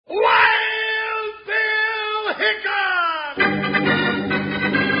Hickok!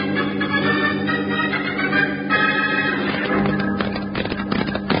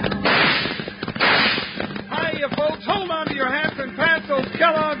 Hiya, folks. Hold on to your hats and pass those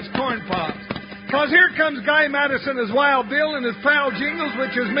Kellogg's Corn Pops. Because here comes Guy Madison as Wild Bill and his pal Jingles,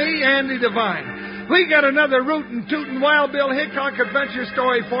 which is me, Andy Devine. We got another rootin' tootin' Wild Bill Hickok adventure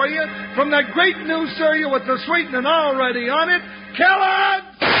story for you from that great new cereal with the sweetening already on it,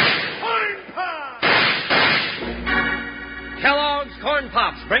 Kellogg's Corn Pops! Kellogg's Corn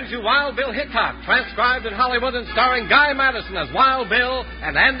Pops brings you Wild Bill Hickok, transcribed in Hollywood and starring Guy Madison as Wild Bill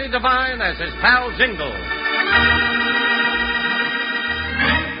and Andy Devine as his pal Jingles.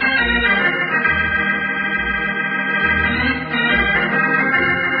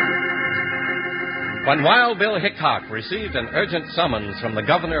 When Wild Bill Hickok received an urgent summons from the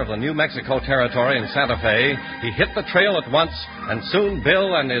governor of the New Mexico Territory in Santa Fe, he hit the trail at once, and soon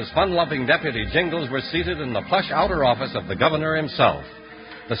Bill and his fun-loving deputy Jingles were seated in the plush outer office of the governor himself.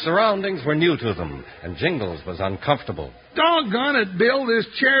 The surroundings were new to them, and Jingles was uncomfortable. Doggone it, Bill. This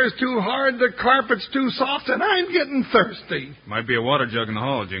chair's too hard, the carpet's too soft, and I'm getting thirsty. Might be a water jug in the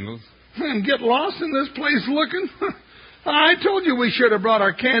hall, Jingles. And get lost in this place looking? I told you we should have brought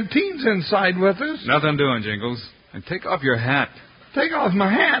our canteens inside with us. Nothing doing, Jingles. And take off your hat. Take off my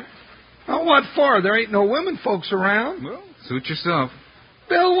hat? Oh, what for? There ain't no women folks around. Well, suit yourself.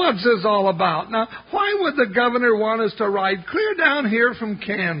 Bill, what's this all about? Now, why would the governor want us to ride clear down here from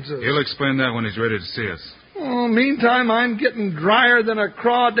Kansas? He'll explain that when he's ready to see us. Oh, meantime, I'm getting drier than a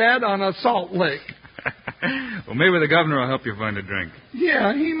crawdad on a salt lick. Well, maybe the governor will help you find a drink.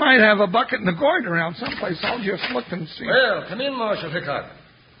 Yeah, he might have a bucket and a gourd around someplace. I'll just look and see. Well, come in, Marshal Hickok.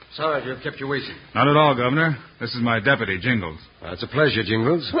 Sorry to have kept you waiting. Not at all, Governor. This is my deputy, Jingles. It's a pleasure,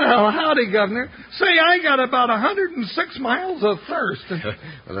 Jingles. Well, howdy, Governor. Say, I got about 106 miles of thirst.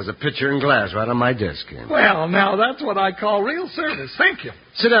 Well, there's a pitcher and glass right on my desk here. Well, now, that's what I call real service. Thank you.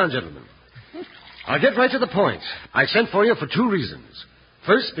 Sit down, gentlemen. I'll get right to the point. I sent for you for two reasons.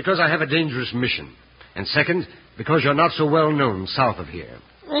 First, because I have a dangerous mission. And second, because you're not so well known south of here.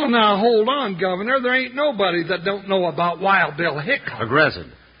 Well, now, hold on, Governor. There ain't nobody that don't know about Wild Bill Hickok.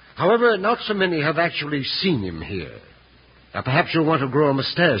 Granted. However, not so many have actually seen him here. Now, perhaps you'll want to grow a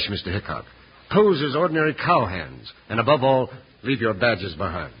mustache, Mr. Hickok. Pose as ordinary cowhands. And above all, leave your badges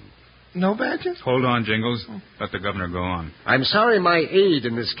behind. No badges? Hold on, Jingles. Let the governor go on. I'm sorry my aide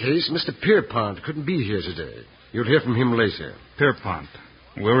in this case, Mr. Pierpont, couldn't be here today. You'll hear from him later. Pierpont.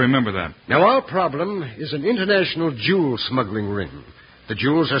 We'll remember that. Now, our problem is an international jewel smuggling ring. The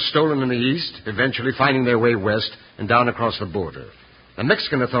jewels are stolen in the east, eventually finding their way west and down across the border. The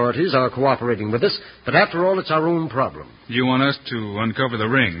Mexican authorities are cooperating with us, but after all, it's our own problem. You want us to uncover the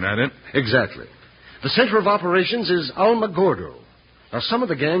ring, that it? Exactly. The center of operations is Alamago. Now, some of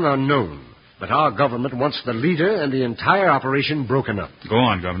the gang are known, but our government wants the leader and the entire operation broken up. Go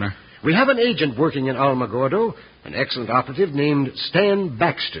on, Governor. We have an agent working in Alamago, an excellent operative named Stan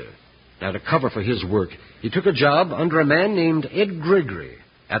Baxter. Now, to cover for his work, he took a job under a man named Ed Gregory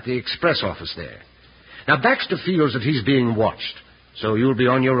at the express office there. Now, Baxter feels that he's being watched, so you'll be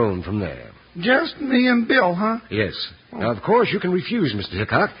on your own from there. Just me and Bill, huh? Yes. Now, of course, you can refuse, Mr.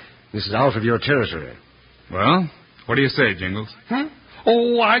 Hickok. This is out of your territory. Well, what do you say, Jingles? Huh?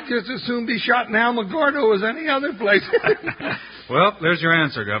 Oh, I'd just as soon be shot in Alamogordo as any other place. Well, there's your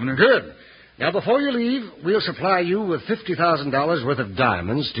answer, Governor. Good. Now, before you leave, we'll supply you with $50,000 worth of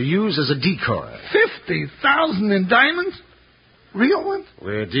diamonds to use as a decoy. 50,000 in diamonds? Real ones?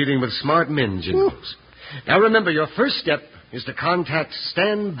 We're dealing with smart men, Jingles. Now, remember, your first step is to contact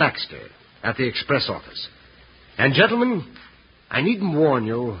Stan Baxter at the express office. And, gentlemen, I needn't warn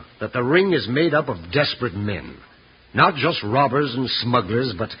you that the ring is made up of desperate men. Not just robbers and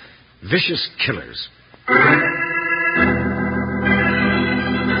smugglers, but vicious killers.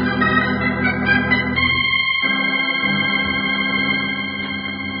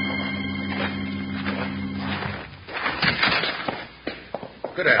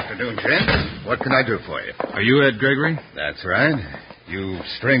 Good afternoon, gents. What can I do for you? Are you Ed Gregory? That's right. You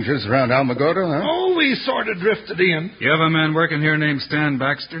strangers around Alamago, huh? Oh, we sort of drifted in. You have a man working here named Stan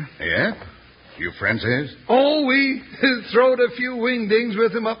Baxter? Yeah? You friends of his? Oh, we throwed a few wingdings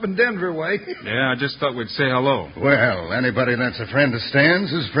with him up in Denver way. Yeah, I just thought we'd say hello. Well, anybody that's a friend of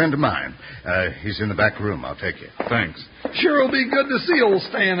Stan's is a friend of mine. He's in the back room. I'll take you. Thanks. Sure will be good to see old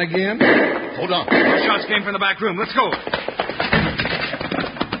Stan again. Hold on. Those shots came from the back room. Let's go.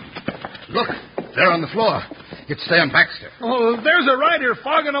 Look, there on the floor. It's Stan Baxter. Oh, there's a rider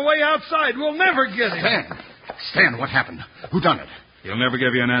fogging away outside. We'll never get him. Stan, what happened? Who done it? He'll never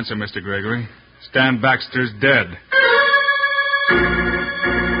give you an answer, Mr. Gregory. Stan Baxter's dead.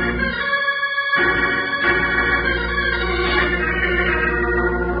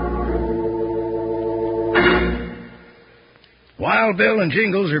 Bill and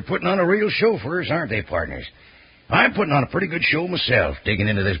Jingles are putting on a real show for us, aren't they, partners? I'm putting on a pretty good show myself, digging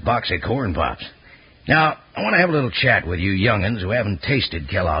into this box of Corn Pops. Now, I want to have a little chat with you young'uns who haven't tasted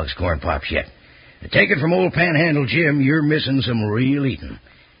Kellogg's Corn Pops yet. Take it from old Panhandle Jim, you're missing some real eating.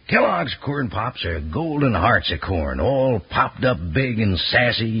 Kellogg's Corn Pops are golden hearts of corn, all popped up big and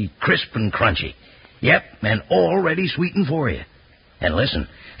sassy, crisp and crunchy. Yep, and all ready sweetened for you. And listen,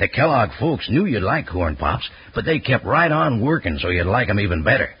 the Kellogg folks knew you'd like Corn Pops, but they kept right on working so you'd like 'em even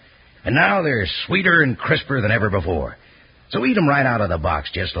better. And now they're sweeter and crisper than ever before. So eat 'em right out of the box,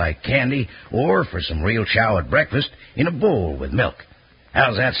 just like candy, or for some real chow at breakfast, in a bowl with milk.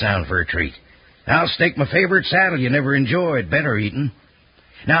 How's that sound for a treat? I'll stake my favorite saddle you never enjoyed better eating.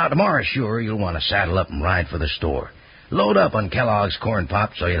 Now, tomorrow, sure, you'll want to saddle up and ride for the store. Load up on Kellogg's Corn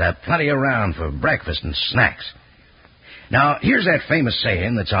Pops so you'll have plenty around for breakfast and snacks. Now, here's that famous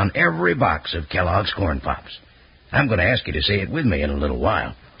saying that's on every box of Kellogg's Corn Pops. I'm going to ask you to say it with me in a little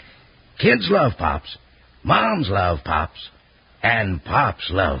while. Kids love Pops, moms love Pops, and Pops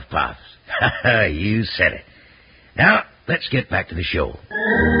love Pops. You said it. Now, let's get back to the show.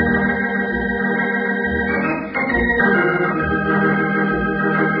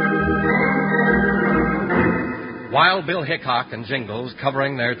 Wild Bill Hickok and Jingles,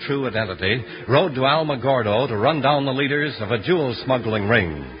 covering their true identity, rode to Alamago to run down the leaders of a jewel smuggling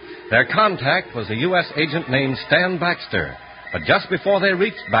ring. Their contact was a U.S. agent named Stan Baxter, but just before they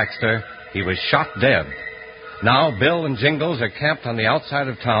reached Baxter, he was shot dead. Now Bill and Jingles are camped on the outside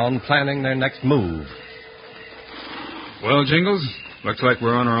of town, planning their next move. Well, Jingles, looks like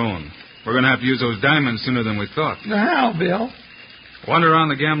we're on our own. We're going to have to use those diamonds sooner than we thought. How, Bill? Wander around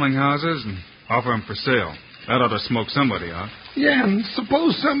the gambling houses and offer them for sale. That ought to smoke somebody out. Yeah, and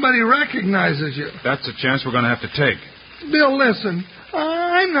suppose somebody recognizes you. That's a chance we're going to have to take. Bill, listen.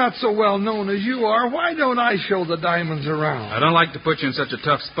 I'm not so well known as you are. Why don't I show the diamonds around? I don't like to put you in such a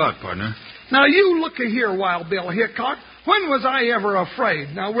tough spot, partner. Now, you look-a here, Wild Bill Hickok. When was I ever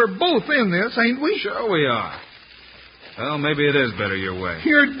afraid? Now, we're both in this, ain't we? Sure we are. Well, maybe it is better your way.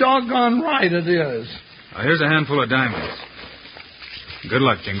 You're doggone right it is. Now, here's a handful of diamonds. Good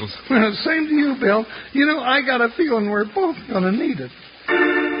luck, Jingles. Same to you, Bill. You know, I got a feeling we're both going to need it.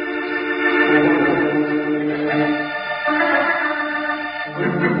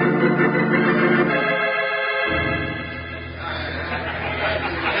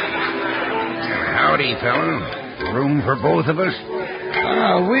 Howdy, fella. Room for both of us?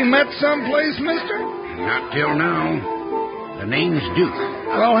 We met someplace, mister? Not till now. The name's Duke.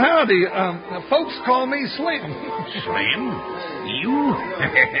 Well, howdy. Folks call me Slim. Slim? You?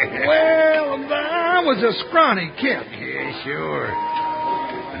 Well, I was a scrawny kid. Yeah, sure.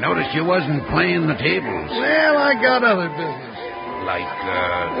 I noticed you wasn't playing the tables. Well, I got other business. Like,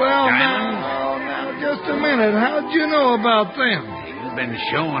 diamonds? Now, just a minute. How'd you know about them? You've been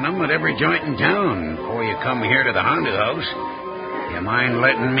showing them at every joint in town before you come here to the Honda House. You mind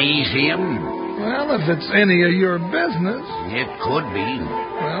letting me see them? Well, if it's any of your business. It could be.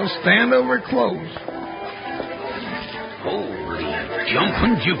 Well, stand over close. Holy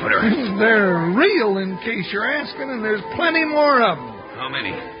jumping Jupiter. They're real, in case you're asking, and there's plenty more of them. How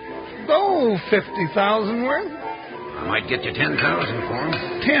many? Oh, 50,000 worth. I might get you 10,000 for them.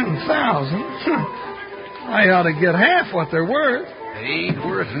 10,000? I ought to get half what they're worth. They ain't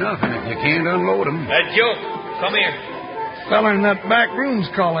worth nothing if you can't unload them. Joe, come here. Fella in that back room's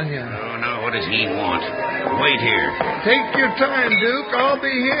calling you. Oh, no, what does he want? Wait here. Take your time, Duke. I'll be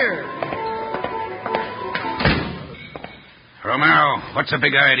here. Romero, what's the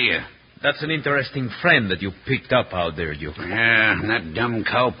big idea? That's an interesting friend that you picked up out there, Duke. Yeah, and that dumb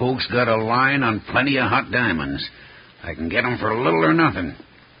cowpoke's got a line on plenty of hot diamonds. I can get 'em for little or nothing.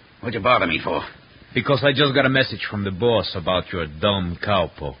 What'd you bother me for? Because I just got a message from the boss about your dumb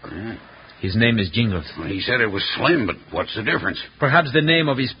cowpoke. Yeah. His name is Jingles. Well, he said it was Slim, but what's the difference? Perhaps the name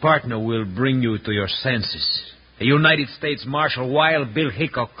of his partner will bring you to your senses. A United States Marshal, Wild Bill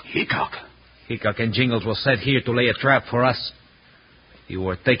Hickok. Hickok? Hickok and Jingles were sent here to lay a trap for us. You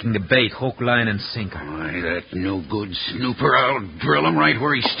were taking the bait, hook, line, and sinker. Why, that no-good snooper. I'll drill him right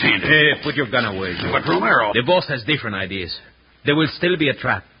where he's standing. Hey, put your gun away, Duke. But Romero... The boss has different ideas. There will still be a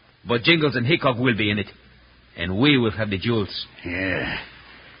trap, but Jingles and Hickok will be in it. And we will have the jewels. Yeah.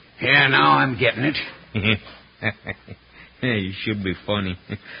 Yeah, now I'm getting it. You should be funny.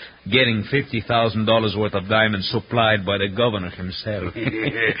 Getting $50,000 worth of diamonds supplied by the governor himself.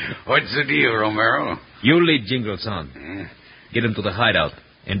 What's the deal, Romero? You lead Jingles on. Get him to the hideout.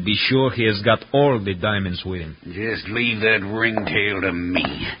 And be sure he has got all the diamonds with him. Just leave that ringtail to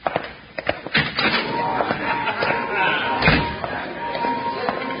me.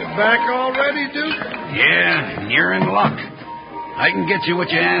 You back already, Duke? Yeah, you're in luck. I can get you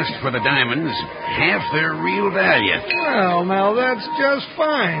what you asked for the diamonds. Half their real value. Well, now that's just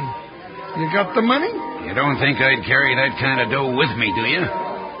fine. You got the money? You don't think I'd carry that kind of dough with me, do you?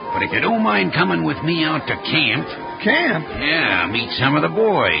 But if you don't mind coming with me out to camp... Camp? Yeah, meet some of the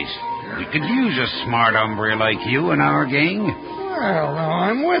boys. We could use a smart hombre like you in our gang. Well, now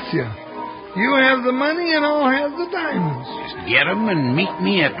I'm with you. You have the money and I'll have the diamonds. Just get 'em and meet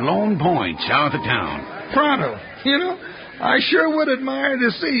me at Lone Point, south of town. Pronto. You know, I sure would admire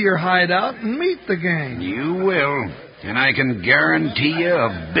to see your hideout and meet the gang. You will. And I can guarantee you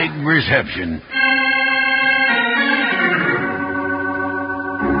a big reception.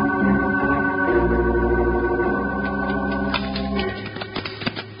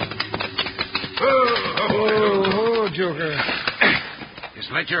 Oh, Joker.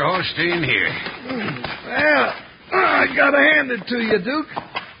 Just let your horse stay in here. Well, I gotta hand it to you, Duke.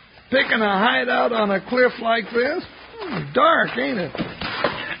 Picking a hideout on a cliff like this? Dark, ain't it?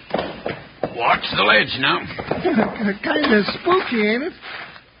 Watch the ledge now. Kind of spooky, ain't it?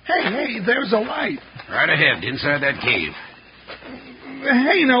 Hey, there's a light. Right ahead, inside that cave.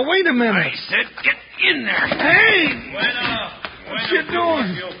 Hey, now, wait a minute. I said get in there. Hey! What you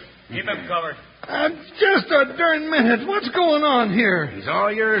doing? Keep him covered. Just a darn minute. What's going on here? He's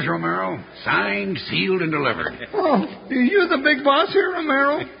all yours, Romero. Signed, sealed, and delivered. Oh, you the big boss here,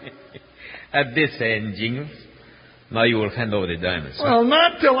 Romero? At this end, Jingles. Now you will hand over the diamonds. Well,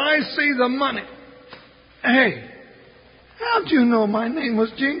 not till I see the money. Hey, how'd you know my name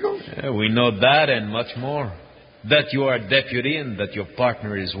was Jingles? We know that and much more. That you are a deputy and that your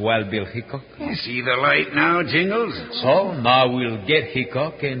partner is Wild Bill Hickok. You see the light now, Jingles? So now we'll get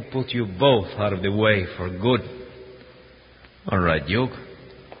Hickok and put you both out of the way for good. All right, Duke.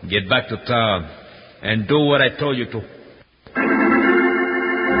 Get back to town and do what I told you to.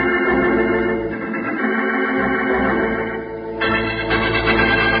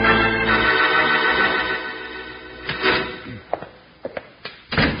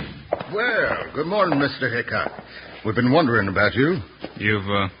 Good morning, Mr. Hickok. We've been wondering about you. You've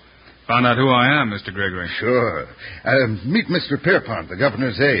found out who I am, Mr. Gregory. Sure. Meet Mr. Pierpont, the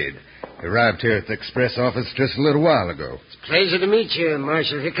governor's aide. He arrived here at the express office just a little while ago. Pleasure to meet you,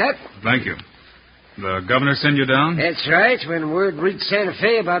 Marshal Hickok. Thank you. The governor sent you down? That's right. When word reached Santa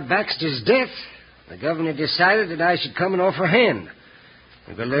Fe about Baxter's death, the governor decided that I should come and offer a hand.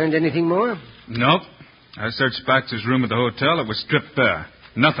 Have you learned anything more? Nope. I searched Baxter's room at the hotel. It was stripped bare.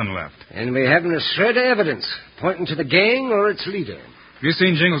 Nothing left. And we haven't a shred of evidence pointing to the gang or its leader. Have you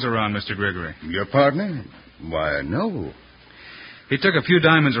seen Jingles around, Mr. Gregory? Your partner? Why, no. He took a few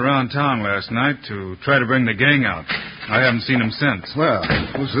diamonds around town last night to try to bring the gang out. I haven't seen him since. Well,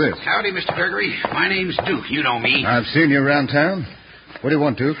 who's this? Howdy, Mr. Gregory. My name's Duke. You know me. I've seen you around town. What do you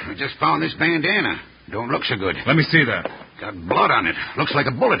want, Duke? I just found this bandana. Don't look so good. Let me see that. Got blood on it. Looks like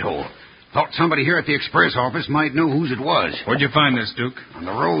a bullet hole. Thought somebody here at the express office might know whose it was. Where'd you find this, Duke? On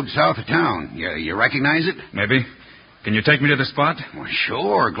the road south of town. You recognize it? Maybe. Can you take me to the spot? Well,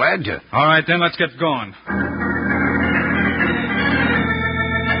 sure. Glad to. All right, then. Let's get going.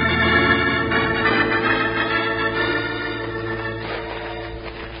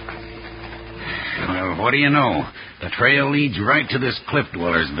 Well, what do you know? The trail leads right to this cliff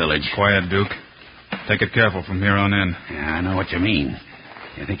dweller's village. Quiet, Duke. Take it careful from here on in. Yeah, I know what you mean.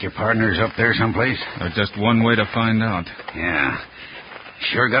 You think your partner's up there someplace? There's just one way to find out. Yeah.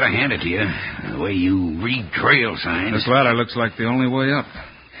 Sure gotta hand it to you. The way you read trail signs. This ladder looks like the only way up.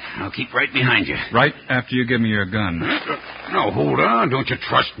 I'll keep right behind you. Right after you give me your gun. No, hold on. Don't you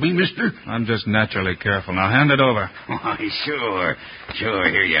trust me, mister? I'm just naturally careful. Now hand it over. Why, sure. Sure,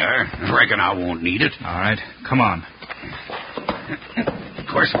 here you are. Reckon I won't need it. All right. Come on. Of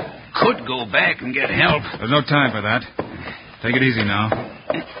course, could go back and get help. There's no time for that. Take it easy now.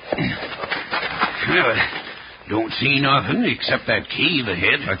 Well, don't see nothing except that cave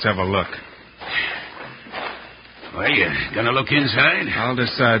ahead. Let's have a look. Well, you gonna look inside? I'll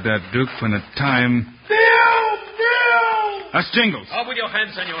decide that, Duke, when the time... Bill! That's Jingles. Off with your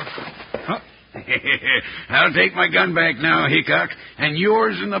hands, senor. Huh? I'll take my gun back now, Hickok, and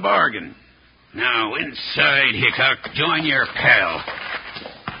yours in the bargain. Now, inside, Hickok. Join your pal.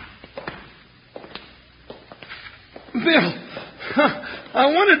 Bill, I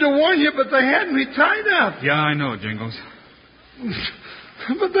wanted to warn you, but they had me tied up. Yeah, I know, Jingles.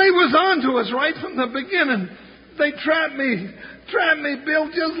 But they was on to us right from the beginning. They trapped me, Bill,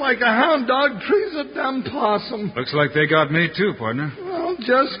 just like a hound dog trees a dumb possum. Looks like they got me, too, partner. Well,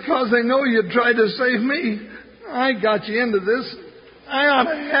 just because they know you'd try to save me, I got you into this. I ought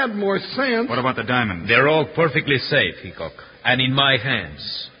to have more sense. What about the diamonds? They're all perfectly safe, Hickok, and in my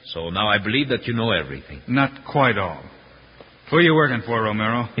hands. So now I believe that you know everything. Not quite all. Who are you working for,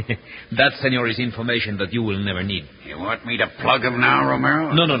 Romero? That, senor, is information that you will never need. You want me to plug him now,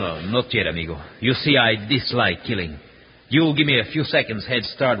 Romero? No, not yet, amigo. You see, I dislike killing. You give me a few seconds head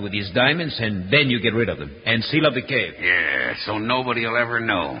start with these diamonds, and then you get rid of them. And seal up the cave. Yeah, so nobody will ever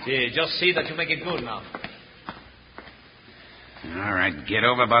know. Yeah, just see that you make it good now. All right, get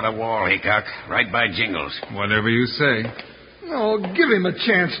over by the wall, Hickok. Right by Jingles. Whatever you say. Oh, give him a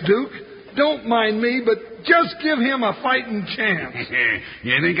chance, Duke. Don't mind me, but just give him a fighting chance.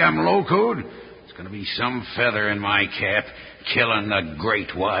 You think I'm locoed? It's going to be some feather in my cap killing the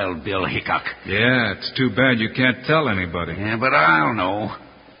great Wild Bill Hickok. Yeah, it's too bad you can't tell anybody. Yeah, but I'll know.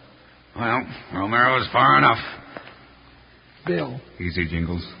 Well, Romero's far enough. Bill. Easy,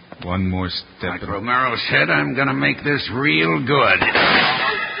 Jingles. One more step. Like Romero said, I'm going to make this real good.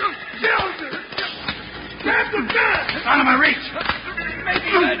 Grab the gun! It's out of my reach.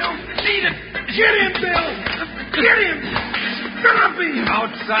 Maybe I don't need it. Get him, Bill! Get him! Stop him!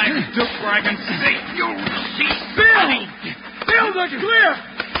 Outside, Duke, where I can see. You'll see. Bill! Bill, the cliff!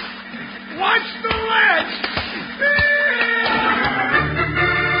 Watch the ledge!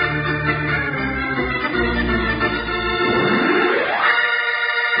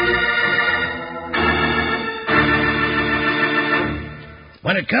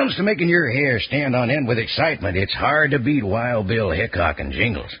 When it comes to making your hair stand on end with excitement, it's hard to beat Wild Bill Hickok and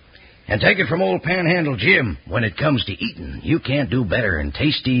Jingles. And take it from old Panhandle Jim, when it comes to eating, you can't do better than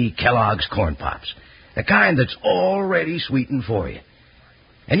tasty Kellogg's Corn Pops, the kind that's already sweetened for you.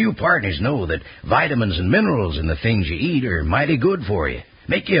 And you partners know that vitamins and minerals in the things you eat are mighty good for you,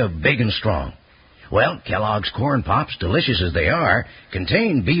 make you big and strong. Well, Kellogg's Corn Pops, delicious as they are,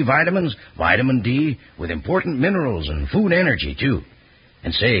 contain B vitamins, vitamin D, with important minerals and food energy, too.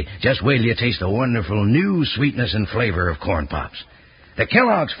 And say, just wait till you taste the wonderful new sweetness and flavor of Corn Pops. The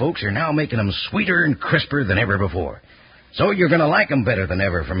Kellogg's folks are now making them sweeter and crisper than ever before. So you're going to like them better than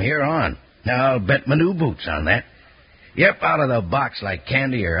ever from here on. Now, I'll bet my new boots on that. Yep, out of the box like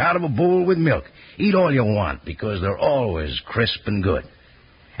candy or out of a bowl with milk. Eat all you want because they're always crisp and good.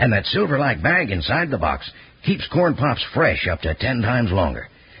 And that silver-like bag inside the box keeps Corn Pops fresh up to 10 times longer.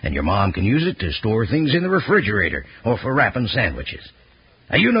 And your mom can use it to store things in the refrigerator or for wrapping sandwiches.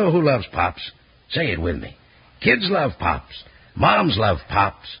 Now, you know who loves Pops. Say it with me. Kids love Pops, moms love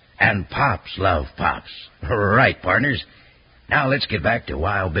Pops, and Pops love Pops. Right, partners. Now let's get back to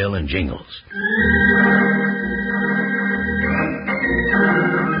Wild Bill and Jingles.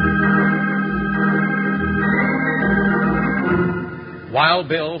 Wild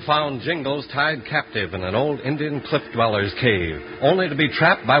Bill found Jingles tied captive in an old Indian cliff dweller's cave, only to be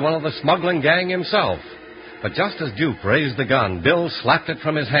trapped by one of the smuggling gang himself. But just as Duke raised the gun, Bill slapped it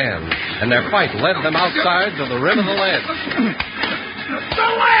from his hand, and their fight led them outside to the rim of the ledge. The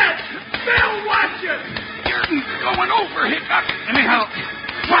ledge! Bill, watch it! You're going over, Hickok. Anyhow,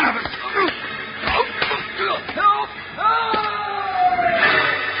 one of us. Help!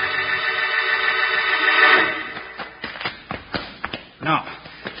 Now,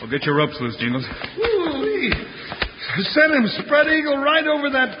 we'll get your ropes loose, Jingles. Ooh, send him spread eagle right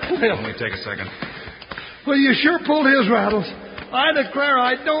over that cliff. Let me take a second. Well, you sure pulled his rattles. I declare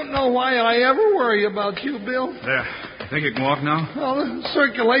I don't know why I ever worry about you, Bill. There. You think you can walk now? Well, the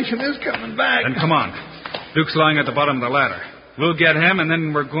circulation is coming back. Then come on. Duke's lying at the bottom of the ladder. We'll get him, and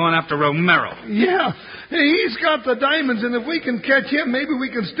then we're going after Romero. Yeah. He's got the diamonds, and if we can catch him, maybe we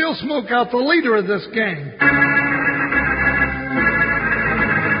can still smoke out the leader of this gang.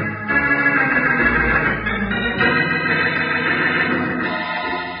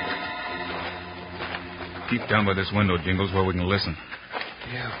 Keep down by this window, Jingles, where we can listen.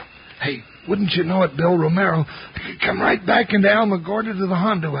 Yeah. Hey, wouldn't you know it, Bill, Romero come right back into Alamagordo to the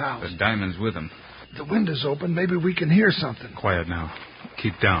Hondo house. The diamond's with him. The window's open. Maybe we can hear something. Quiet now.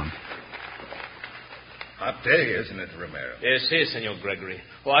 Keep down. Hot day, isn't it, Romero? Yes, Senor Gregory.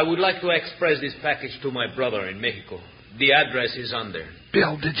 Oh, I would like to express this package to my brother in Mexico. The address is on there.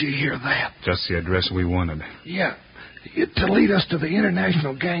 Bill, did you hear that? Just the address we wanted. Yeah. To lead us to the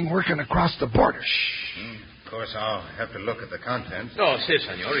international gang working across the border. Shh. Of course, I'll have to look at the contents. Oh, si,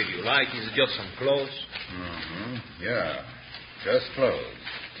 senor, if you like. It's just some clothes. Mm-hmm. Yeah, just clothes.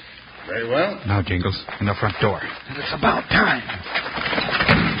 Very well. Now, Jingles, in the front door. And it's about time.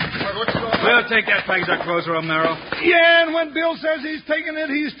 We'll take that package of clothes, Romero. Yeah, and when Bill says he's taking it,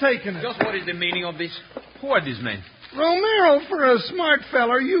 he's taking it. Just what is the meaning of this? Who are these men? Romero, for a smart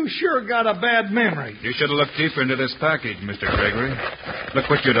feller, you sure got a bad memory. You should have looked deeper into this package, Mr. Gregory. Look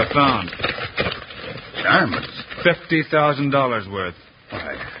what you'd have found. Diamonds. $50,000 worth.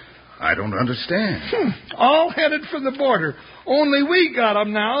 Why, I don't understand. All headed for the border. Only we got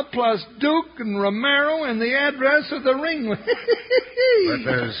 'em now, plus Duke and Romero and the address of the ring. But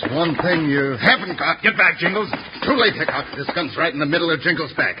there's one thing you haven't got. Get back, Jingles. Too late, Hickok. This gun's right in the middle of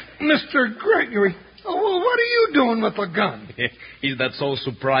Jingles' back. Mr. Gregory, well, what are you doing with the gun? Is that so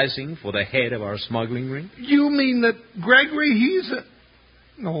surprising for the head of our smuggling ring? You mean that Gregory, he's a...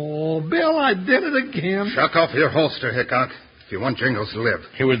 Oh, Bill, I did it again. Shuck off your holster, Hickok, if you want Jingles to live.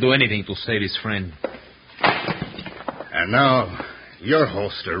 He will do anything to save his friend. And now, your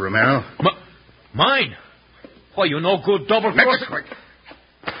holster, Romero. Mine? Why, you no good double Make cross. it quick.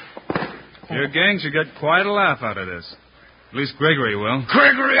 Your gang should get quite a laugh out of this. At least Gregory will.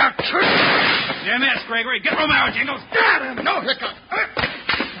 Gregory, I'll Yes, Gregory. Get Romero, Jingles. got him. No, Hickok.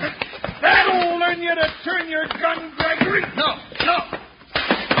 That'll learn you to turn your gun, Gregory. No.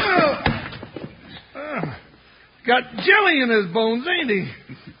 Got jelly in his bones, ain't he?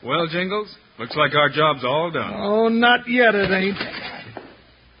 Well, Jingles, looks like our job's all done. Oh, not yet it ain't.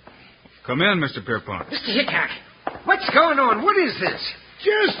 Come in, Mr. Pierpont. Mr. Hickok, what's going on? What is this?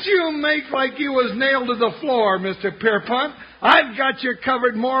 Just you make like you was nailed to the floor, Mr. Pierpont. I've got you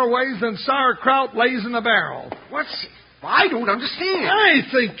covered more ways than sauerkraut lays in a barrel. I don't understand. I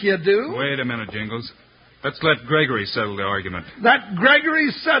think you do. Wait a minute, Jingles. Let's let Gregory settle the argument. That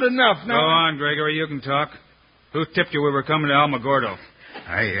Gregory said enough. Now, Go on, Gregory, you can talk. Who tipped you we were coming to Alamagordo?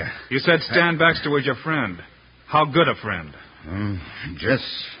 You said Stan Baxter was your friend. How good a friend? Just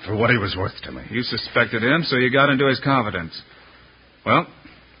for what he was worth to me. You suspected him, so you got into his confidence. Well,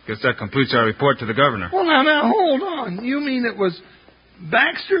 guess that completes our report to the governor. Well, now, hold on. You mean it was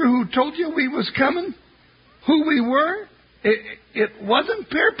Baxter who told you we was coming? Who we were? It wasn't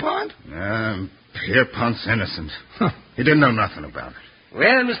Pierpont? Pierpont's innocent. He didn't know nothing about it.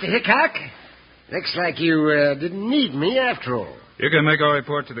 Well, Mr. Hickok, looks like you didn't need me after all. You can make our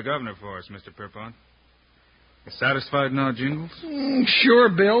report to the governor for us, Mr. Pierpont. You satisfied now, Jingles? Sure,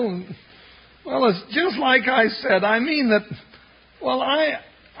 Bill. Well, it's just like I said. I mean that... Well,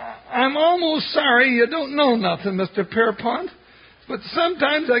 I'm almost sorry you don't know nothing, Mr. Pierpont. But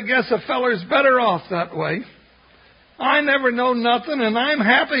sometimes I guess a feller's better off that way. I never know nothing, and I'm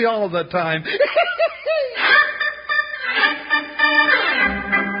happy all the time.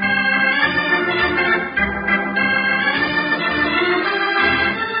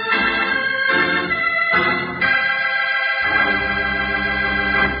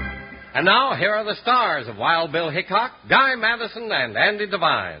 And now, here are the stars of Wild Bill Hickok, Guy Madison, and Andy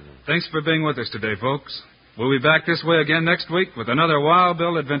Devine. Thanks for being with us today, folks. We'll be back this way again next week with another Wild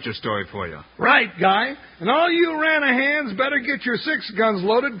Bill adventure story for you. Right, Guy. And all you Ranahands better get your 6 guns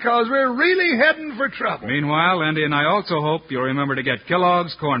loaded, because we're really heading for trouble. Meanwhile, Andy and I also hope you'll remember to get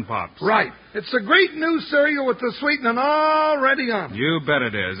Kellogg's Corn Pops. Right. It's a great new cereal with the sweetening already on it. You bet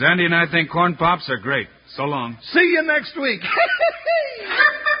it is. Andy and I think Corn Pops are great. So long. See you next week.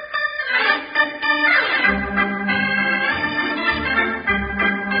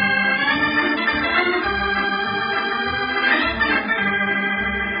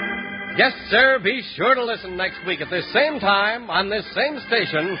 Yes, sir, be sure to listen next week at this same time on this same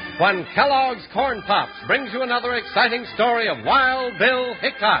station when Kellogg's Corn Pops brings you another exciting story of Wild Bill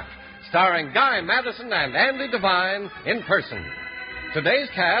Hickok, starring Guy Madison and Andy Devine in person. Today's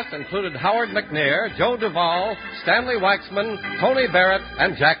cast included Howard McNair, Joe Duvall, Stanley Waxman, Tony Barrett,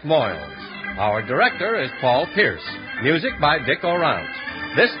 and Jack Moyles. Our director is Paul Pierce. Music by Dick Orant.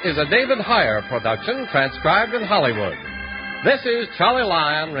 This is a David Heyer production transcribed in Hollywood. This is Charlie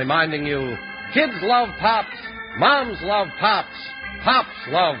Lyon reminding you, kids love Pops, moms love Pops, Pops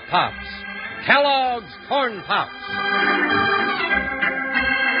love Pops. Kellogg's Corn Pops.